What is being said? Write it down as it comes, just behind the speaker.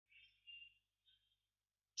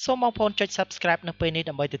សូមបងប្អូនចុច Subscribe នៅពេលនេះ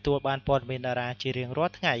ដើម្បីទទួលបានព័ត៌មានតារាជារៀងរា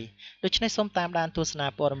ល់ថ្ងៃដូច្នេះសូមតាមដានទស្សនា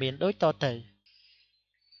ព័ត៌មានដូចតទៅ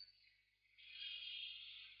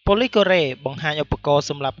ប៉ូលីសកូរ៉េបង្ហាញឧបករណ៍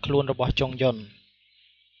សម្រាប់ខ្លួនរបស់ចុងយុន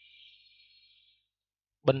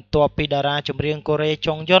បន្ទាប់ពីតារាចម្រៀងកូរ៉េ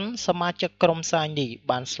ចុងយុនសមាជិកក្រុមសាញនេះ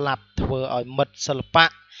បានស្លាប់ធ្វើឲ្យមិត្តសិល្បៈ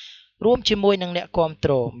រួមជាមួយនឹងអ្នកគាំទ្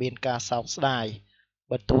រមានការសោកស្ដាយ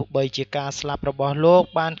បើទោះបីជាការស្លាប់របស់លោក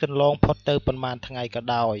បានកន្លងផុតទៅប៉ុន្មានថ្ងៃក៏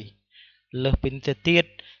ដោយលើសពីនេះទៅទៀត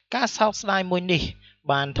ការសោកស្ដាយមួយនេះ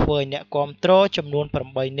បានធ្វើឲ្យអ្នកគាំទ្រចំនួន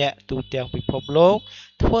8នាក់ទូទាំងពិភពលោក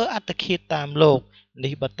ធ្វើអត្តឃាតតាមលោក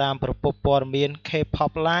នេះបើតាមប្រភពព័ត៌មាន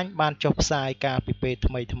K-pop Line បានចុះផ្សាយកាលពីពេល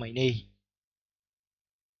ថ្មីៗនេះ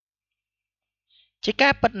ជាកា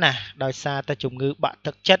រពិតណាស់ដោយសារតែជំងឺបាក់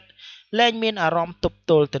ទឹកចិត្តលែងមានអារម្មណ៍ទប់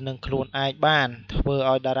ទល់ទៅនឹងខ្លួនឯងបានធ្វើ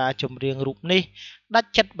ឲ្យតារាចម្រៀងរូបនេះដាច់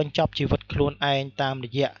ចិត្តបញ្ចប់ជីវិតខ្លួនឯងតាមរ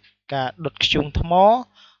យៈការដុតធ្យូងថ្ម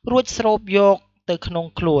រួចស្រូបយកទៅក្នុង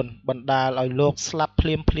ខ្លួនបណ្ដាលឲ្យលោកស្លាប់ភ្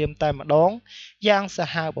លាមតែម្ដងយ៉ាងសា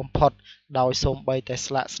ហាវបំផុតដោយសូម្បីតែ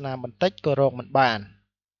ស្លាកស្នាមបន្តិចក៏រកមិនបាន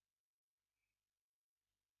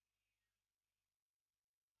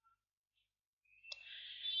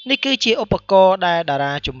នេះគឺជាឧបករណ៍ដែលតា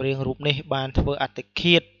រាចម្រៀងរូបនេះបានធ្វើអត្ត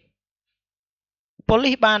ឃាតប៉ូ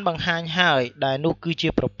លីសបានបង្ហាញហើយដែលនោះគឺជា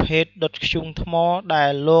ប្រភេទដុតធ្យូងថ្មដែ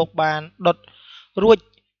លលោកបានដុតរួច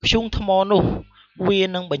ធ្យូងថ្មនោះវា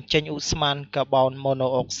នឹងបញ្ចេញឧស្ម័នកាបូនម៉ូណូ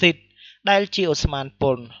អុកស៊ីតដែលជាឧស្ម័ន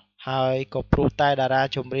ពុលហើយក៏ព្រោះតែតារា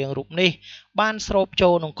ចម្រៀងរូបនេះបានស្រូបចូ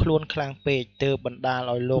លក្នុងខ្លួនខ្លាំងពេកទើបបណ្ដាល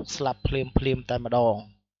ឲ្យលោកស្លាប់ភ្លាមតែម្ដង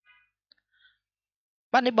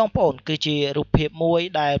បាទនេះបងប្អូនគឺជារូបភាពមួយ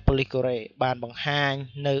ដែលប៉ូលីសកូរ៉េបានបង្ហាញ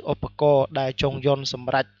នៅឧបករណ៍ដែលចុងយុនស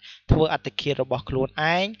ម្រាប់ធ្វើអត្តឃាតរបស់ខ្លួន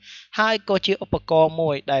ឯងហើយក៏ជាឧបករណ៍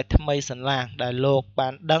មួយដែលថ្មីសន្លាងដែលលោកបា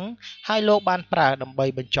នដឹងហើយលោកបានប្រើដើម្បី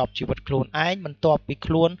បញ្ចប់ជីវិតខ្លួនឯងបន្ទាប់ពី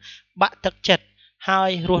ខ្លួនបាក់ទឹកចិត្តហើយ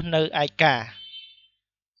រស់នៅឯកា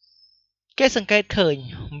គេសង្កេតឃើញ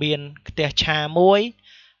មានផ្ទះឆាមួយ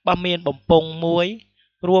បាទមានបំពង់មួយ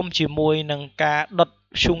រួមជាមួយនឹងការដុត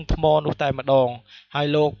ធ្យូងថ្មនោះតែម្ដងហើយ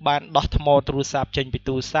លោកបានដោះថ្មទូរស័ព្ទចេញពី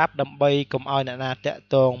ទូរស័ព្ទដើម្បីកុំឲ្យអ្នកណាតាក់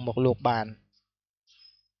ទងមកលោកបាន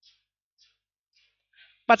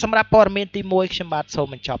បាទសម្រាប់ព័ត៌មានទី1ខ្ញុំបាទសូម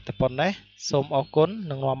បញ្ចប់តែប៉ុណ្ណេះសូមអរគុណ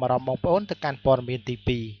និងនាំអារម្មណ៍បងប្អូនទៅកាន់ព័ត៌មានទី2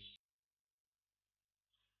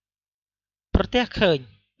ប្រទះឃើញ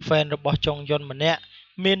fan របស់ចុងយុនម្នាក់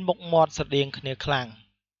មានមុខមាត់ស្រដៀងគ្នាខ្លាំង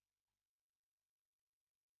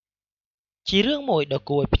ជារឿងមួយដ៏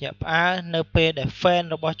គួរឲ្យភ្ញាក់ផ្អើលនៅពេលដែល fan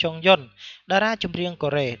របស់ចុងយុនតារាចម្រៀងកូ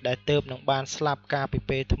រ៉េដែលទើបនឹងបានស្លាប់កាលពី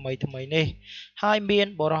ពេលថ្មីនេះហើយមាន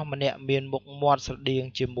បុរសម្នាក់មានមុខមាត់ស្រដៀង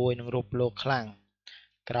ជាមួយនឹងរូបលោកខ្លាំង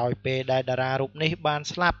ក្រោយពេលដែលតារារូបនេះបាន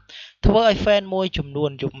ស្លាប់ធ្វើឲ្យ fan មួយចំនួ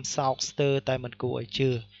នយំសោកស្ទើរតែមិនគួរឲ្យជឿ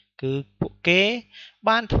គឺពួកគេ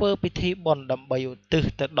បានធ្វើពិធីបុណ្យដើម្បីឧទ្ទិស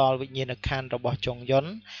ទៅដល់វិញ្ញាណក្ខន្ធរបស់ចុងយុន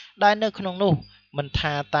ដែលនៅក្នុងនោះមិន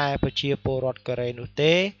ថាតែប្រជាពលរដ្ឋកូរ៉េនោះ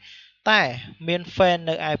ទេតែមាន fan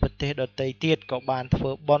នៅឯប្រទេសដទៃទៀតក៏បានធ្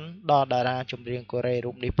វើបុណ្យដល់តារាចម្រៀងកូរ៉េ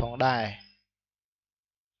រូបនេះផងដែរ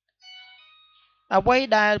អ្វី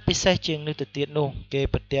ដែលពិសេសជាងនេះទៅទៀតនោះគេ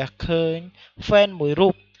ប្រទះឃើញ fan មួយរូ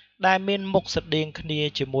បដែលមានមុខស្រដៀងគ្នា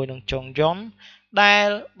ជាមួយនឹងចុងយុនដែល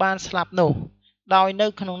បានស្លាប់នោះដោយនៅ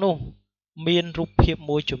ក្នុងនោះមានរូបភាព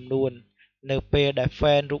មួយចំនួននៅពេលដែល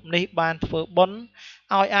fan រូបនេះបានធ្វើបុណ្យ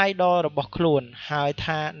ឲ្យ idol របស់ខ្លួនហើយ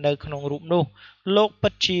ថានៅក្នុងរូបនោះលោកពិ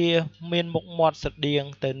តជាមានមុខមាត់ស្រដៀង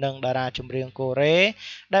ទៅនឹងតារាចម្រៀងកូរ៉េ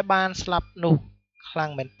ដែលបានស្លាប់នោះខ្លាំ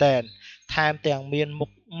ងមែនទែនថែមទាំងមានមុ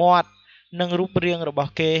ខមាត់និងរូបរាងរប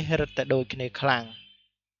ស់គេរឹតតែដូចគ្នាខ្លាំង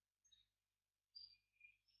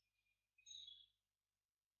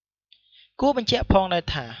គួរបញ្ជាក់ផងដែរ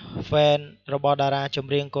ថា fan របស់តារាច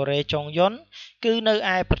ម្រៀងកូរ៉េចុងយុនគឺនៅ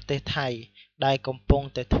ឯប្រទេសថៃដែលកំពុង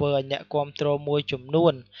តែធ្វើឲ្យអ្នកគាំទ្រមួយចំនួ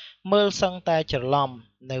នមើលសឹងតែច្រឡំ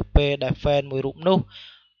នៅពេលដែល fan មួយរូបនោះ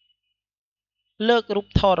លើករូប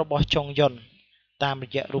ថតរបស់ចុងយុនតាមរ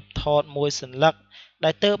យៈរូបថតមួយសន្លឹកដែ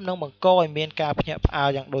លទើបនឹងបង្កឲ្យមានការភ្ញាក់ផ្អើល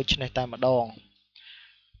យ៉ាងដូចនេះតែម្ដង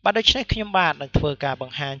បាទដូច្នេះខ្ញុំបាទនឹងធ្វើការប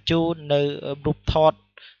ង្ហាញជូននៅរូបថត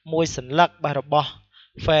មួយសន្លឹករបស់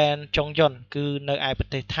fan ចុងយុនគឺនៅឯប្រ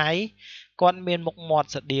ទេសថៃគាត់មានមុខមាត់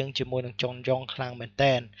ស្រដៀងជាមួយនឹងចុងយុនខ្លាំងមែន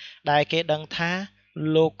ទែនដែលគេដឹងថា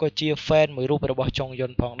លោកក៏ជា fan មួយរូបរបស់ចុងយុ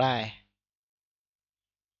នផងដែរ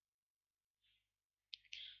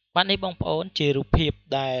បាទនេះបងប្អូនជារូបភាព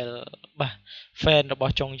ដែលបាទ fan រប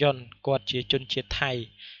ស់ចុងយុនគាត់ជាជនជាតិថៃ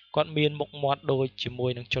គាត់មានមុខមាត់ដូចជាមួ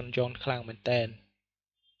យនឹងចុងយុនខ្លាំងមែនទែន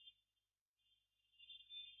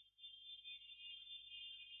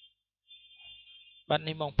បាទ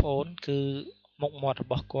នេះបងប្អូនគឺមុខមាត់រ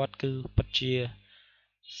បស់គាត់គឺពិតជា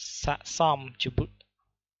ស័ក្តិសម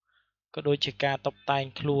ក៏ដូចជាការតុបតែង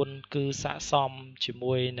ខ្លួនគឺស័ក្តិសមជា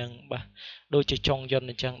មួយនឹងដូចជាចុងយន្ត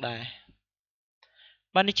អញ្ចឹងដែរ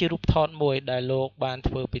បាននេះជារូបថតមួយដែលលោកបាន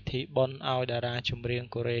ធ្វើពិធីបុណ្យឲ្យតារាចម្រៀង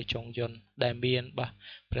កូរ៉េចុងយន្តដែលមាន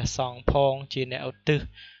ព្រះសង្ឃផងជាអ្នកឧទ្ទិស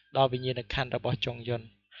ដល់វិញ្ញាណក្ខន្ធរបស់ចុងយន្ត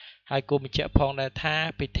ហើយគួរបញ្ជាក់ផងដែរថា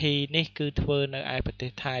ពិធីនេះគឺធ្វើនៅឯប្រទេ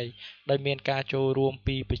សថៃដោយមានការចូលរួម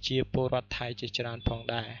ពីប្រជាពលរដ្ឋថៃជាច្រើនផង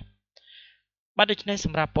ដែរបាទដូច្នេះស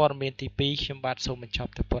ម្រាប់ព័ត៌មានទី2ខ្ញុំបាទសូមបញ្ច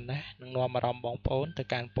ប់តែប៉ុណ្ណេះនឹងនាំអារម្មណ៍បងប្អូនទៅ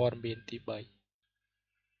កាន់ព័ត៌មានទី3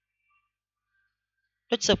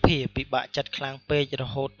ដូចសភាពិបាកចាត់ខ្លាំងពេករ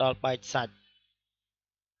ហូតដល់បែកសាច់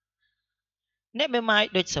អ្នកមេម៉ាយ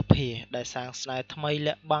ដូចសភាដែលសាងស្នេហ៍ថ្មី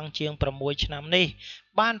លាក់បាំងជាង6ឆ្នាំនេះ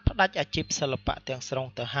បានផ្ដាច់អាជីពសិល្បៈទាំងស្រុង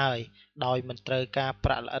ទៅហើយដោយមិនត្រូវការប្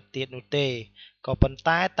រាក់ល្អិតទៀតនោះទេក៏ប៉ុន្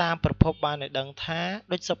តែតាមប្រភពបានឲ្យដឹងថា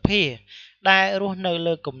ដូចសភាដែលរស់នៅ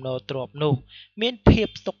លើគំនរទ្រព្យនោះមានភាព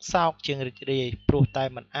ទុក្ខសោកជាងរីករាយព្រោះតែ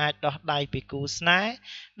មិនអាចដោះដៃពីគូស្នេហ៍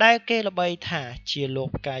ដែលគេល្បីថាជាលោក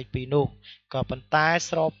ផ្កាយពីរនោះក៏ប៉ុន្តែ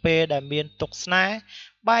ស្របពេលដែលមានទុក្ខស្នេហ៍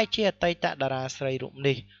បែរជាអតីតតារាស្រីរូប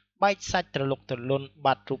នេះបែកសាច់ត្រលុកត្រលន់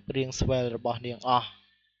បាត់រូបរាងស្វែលរបស់នាងអស់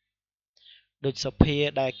ដូចសភា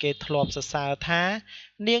ដែលគេធ្លាប់សរសើរថា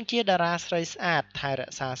នាងជាតារាស្រីស្អាតថែរ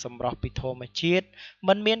ក្សាសម្រស់ពីធម្មជាតិ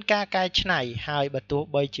មិនមានការកែច្នៃហើយបើទោះ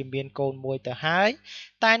បីជាមានកូនមួយទៅហើយ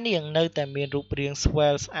តែនាងនៅតែមានរូបរាងស្វែ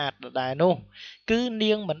លស្អាតដដែលនោះគឺ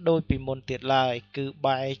នាងមិនដូចពីមុនទៀតឡើយគឺ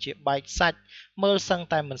បែរជាបែកសាច់មើលសឹង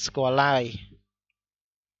តែមិនស្គាល់ឡើយ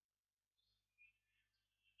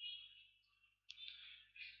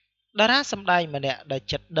តារាសម្ដែងម្នាក់ដែល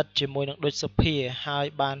ចិត្តដិតជាមួយនឹងដូចសុភាហើយ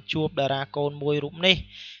បានជួបតារាកូនមួយរូបនេះ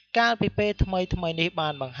កាលពីពេលថ្មីនេះបា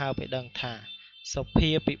នបង្ហើបឲ្យដឹងថាសុភា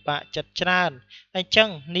ពិបាកចិត្តច្រើនអញ្ចឹង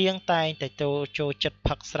នាងតែងតែចូលចិត្ត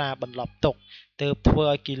ផឹកស្រាបន្លប់ទុកទើបធ្វើ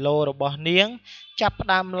ឲ្យគីឡូរបស់នាងចាប់ផ្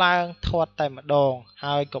ដើមឡើងធាត់តែម្ដង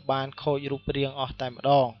ហើយក៏បានខូចរូបរាងអស់តែម្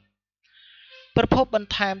ដងប្រភពបន្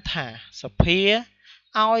ថែមថាសុភា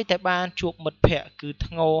ឲ្យតែបានជួបមិត្តភ័ក្តិគឺ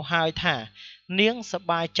ធ្ងោហើយថានាងសប្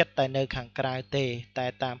បាយចិត្តតែនៅខាងក្រៅទេតែ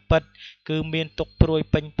តាមពិតគឺមានទុកព្រួយ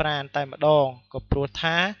ពេញប្រាណតែម្ដងក៏ព្រោះ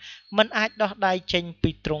ថាมันអាចដោះដៃចេញ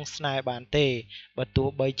ពីទ្រង់ស្នេហ៍បានទេបើទោះ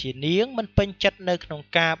បីជានាងមិនពេញចិត្តនៅក្នុង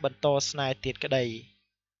ការបន្តស្នេហ៍ទៀតក្តី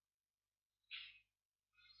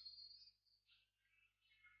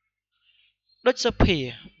ដូចសុភា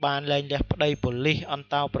បានលែងលះប្តីប៉ូលីសអន្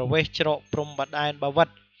តោប្រវេសន៍ច្រកព្រំបដែនបាវិត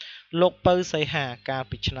លោកពៅសីហាកាល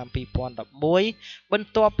ពីឆ្នាំ2011បន្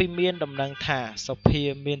ទាប់ពីមានដំណឹងថាសុភា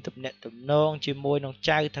មានទំនាក់ទំនងជាមួយនឹង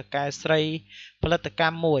ចៅថកែស្រីផលិតក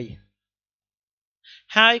ម្មមួយ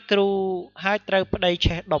ហើយត្រូវប្តី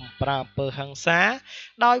ឆេះដុំប្រើអំពើហិង្សា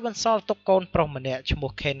ដោយបន្សល់ទុកកូនប្រុសម្នាក់ឈ្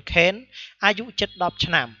មោះខេនអាយុជិត10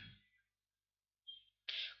ឆ្នាំ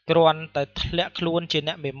គ្រាន់តែធ្លាក់ខ្លួនជា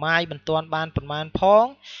អ្នកមេម៉ាយមិនទាន់បានប៉ុន្មានផង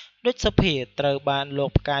ដូចសុភាត្រូវបានលោក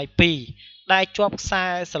ផ្កាយពីរដែលជាប់ខ្សែ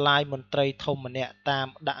ស្លាយមន្ត្រីធំម្នាក់តាម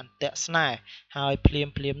ដាក់អន្ទាក់ស្នេហ៍ហើយភ្លាម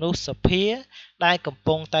នោះសុភាដែលកំ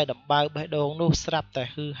ពុងតែដំបៅបេះដូងនោះស្រាប់តែ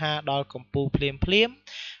ហ៊ឺហាដល់កំពូលភ្លាម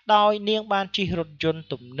ដោយនាងបានជិះរថយន្ត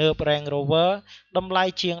ទំនើប Range Rover តម្លៃ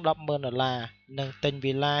ជាង$10,000និងទិញ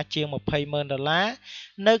វីឡាជាង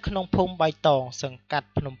$20,000នៅក្នុងភូមិបៃតងសង្កាត់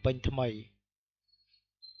ភ្នំពេញថ្មី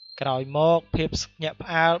ក្រោយមកភាពភ្ញាក់ផ្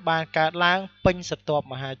អើលបានកើតឡើងពេញស្រទាប់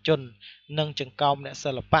មហាជននិងចង្កោមអ្នក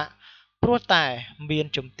សិល្បៈព្រោះតែមាន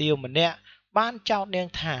ជំទាវម្នាក់បានចោទនាង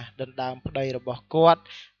ថាដណ្ដើមប្តីរបស់គាត់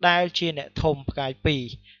ដែលជាអ្នកធំផ្កាយពីរ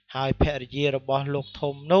ហើយភរិយារបស់លោក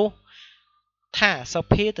ធំនោះថាសុ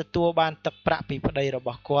ភាទទួលបានទឹកប្រាក់ពីប្តីរប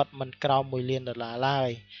ស់គាត់មិនក្រោម$1 លានឡើយ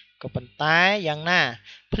ក៏ប៉ុន្តែយ៉ាងណា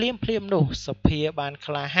ភ្លាមនោះសុភាបាន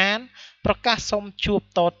ក្លាហានប្រកាសសុំជួប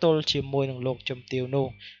តទល់ជាមួយនឹងលោកជំទាវនោះ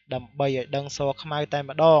ដើម្បីឲ្យដឹងសរខ្មៅតែ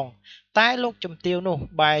ម្ដងតែលោកជំទាវនោះ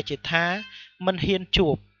បែរជាថាមិនហ៊ានជួ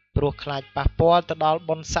បព្រោះខ្លាចប៉ះពាល់ទៅដល់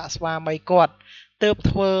បុណ្យស័ក្តិស្វាមីគាត់ទើប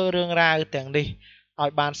ធ្វើរឿងរ៉ាវទាំងនេះឲ្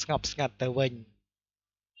យបានស្ងប់ស្ងាត់ទៅវិញ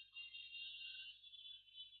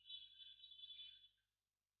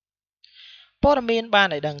ព័ត៌មានបាន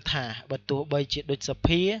ឲ្យដឹងថាបើទោះបីជាដូចសុ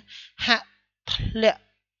ភាហាក់ធ្លាក់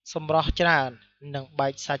សម្រស់ច្រើននិងបែ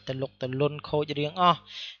កសាច់ទលុកទលន់ខូចរាងអស់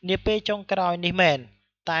នាពេលចុងក្រោយនេះមែន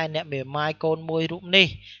តែអ្នកមេម៉ាយកូនមួយរូបនេះ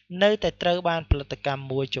នៅតែត្រូវបានផលិតកម្ម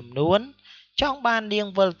មួយចំនួនចង់បាននាង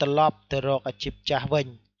វិលត្រឡប់ទៅរកអាជីពចាស់វិញ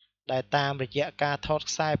ដែលតាមរយៈការថត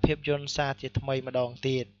ខ្សែភាពយន្តសារជាថ្មីម្ដង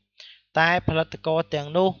ទៀតតែផលិតករទាំង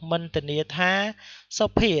នោះមិនធានាថាសុ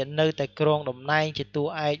ភានៅតែគ្រងតំណែងជាតួ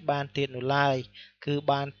ឯកបានទៀតនោះឡើយគឺ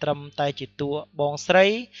បានត្រឹមតែជាតួបងស្រី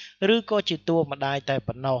ឬក៏ជាតួម្ដាយតែ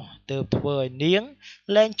ប៉ុណ្ណោះទើបធ្វើឲ្យនាង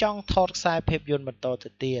លែងចង់ថតខ្សែភាពយន្តបន្តទៅ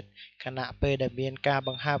ទៀតខណៈពេលដែលមានការប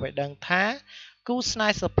ង្ហើបឲ្យដឹងថា គូស្នេ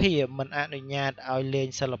ហ៍សភាមិនអនុញ្ញាតឲ្យលេង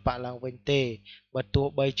សិល្បៈឡើងវិញទេបើទោះ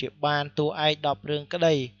បីជាបានតួឯក10រឿងក្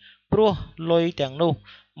តីព្រោះលុយទាំងនោះ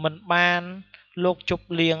មិនបានលោកជប់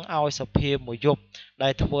លៀងឲ្យសភាមួយយប់ដែ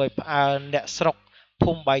លធ្វើឲ្យផ្អើលអ្នកស្រុក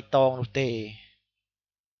ភូមិបៃតងនោះទេ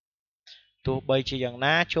ទោះបីជាយ៉ាង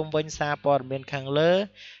ណាជុំវិញសារព័ត៌មានខាងលើ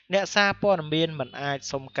អ្នកសារព័ត៌មានមិនអាច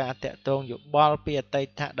សុំការតាក់ទងយោបល់ពីអតីត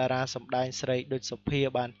តារាសម្ដែងស្រីដូចសុភា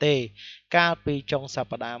បានទេកាលពីចុងស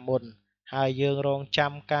ប្តាហ៍មុនហើយយើងរង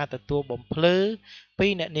ចាំការទទួលបំភ្លឺពី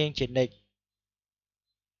អ្នកនាងជានិច្ច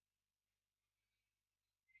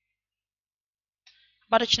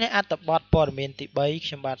បាទដូច្នេះអត្ថបទព័ត៌មានទី3ខ្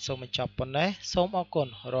ញុំបាទសូមបញ្ចប់ប៉ុណ្ណេះសូមអរគុណ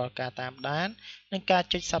រាល់ការតាមដាននិងការ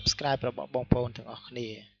ចុច Subscribe របស់បងប្អូនទាំងអស់គ្នា